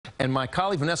and my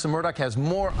colleague Vanessa Murdock has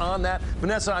more on that.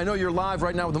 Vanessa, I know you're live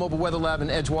right now with the Mobile Weather Lab in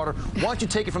Edgewater. Why don't you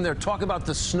take it from there? Talk about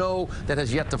the snow that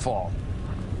has yet to fall.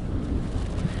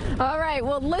 All right,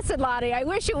 well, listen, Lottie, I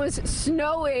wish it was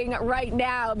snowing right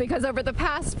now because over the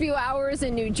past few hours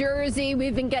in New Jersey,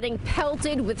 we've been getting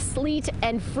pelted with sleet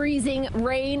and freezing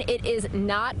rain. It is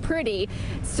not pretty.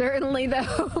 Certainly,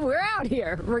 though, we're out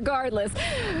here regardless.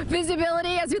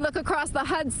 Visibility as we look across the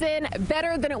Hudson,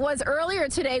 better than it was earlier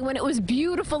today when it was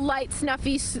beautiful, light,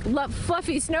 fluffy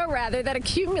snow, rather, that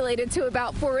accumulated to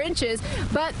about 4 inches,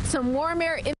 but some warm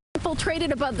air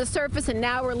infiltrated above the surface, and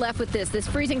now we're left with this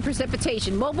freezing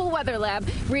precipitation. Mobile Weather Lab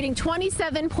reading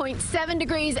 27.7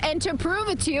 degrees, and to prove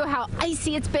it to you how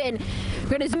icy it's been,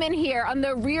 we're going to zoom in here on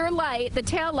the rear light, the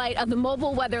tail light of the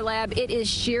Mobile Weather Lab. It is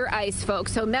sheer ice,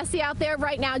 folks. So messy out there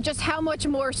right now. Just how much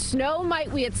more snow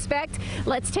might we expect?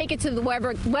 Let's take it to the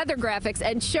weather graphics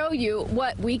and show you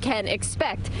what we can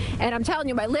expect. And I'm telling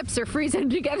you, my lips are freezing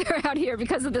together out here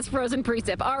because of this frozen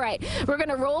precip. All right, we're going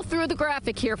to roll through the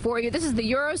graphic here for you. This is the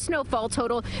Euro snowfall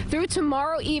total through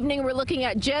tomorrow evening. We're looking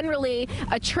at generally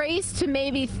a trace to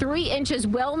maybe 3 inches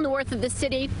well north of the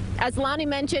city. As Lonnie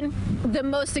mentioned, the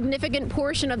most significant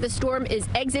portion of the storm is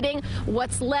exiting.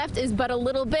 What's left is but a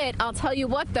little bit. I'll tell you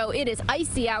what, though, it is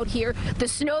icy out here. The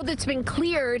snow that's been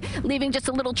cleared, leaving just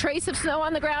a little trace of snow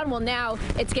on the ground, well, now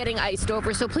it's getting iced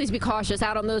over. So please be cautious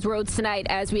out on those roads tonight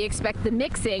as we expect the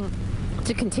mixing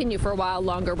to continue for a while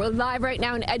longer. We're live right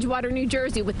now in Edgewater, New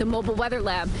Jersey with the Mobile Weather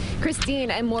Lab.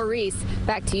 Christine and Maurice,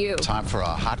 back to you. Time for a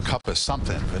hot cup of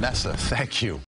something. Vanessa, thank you.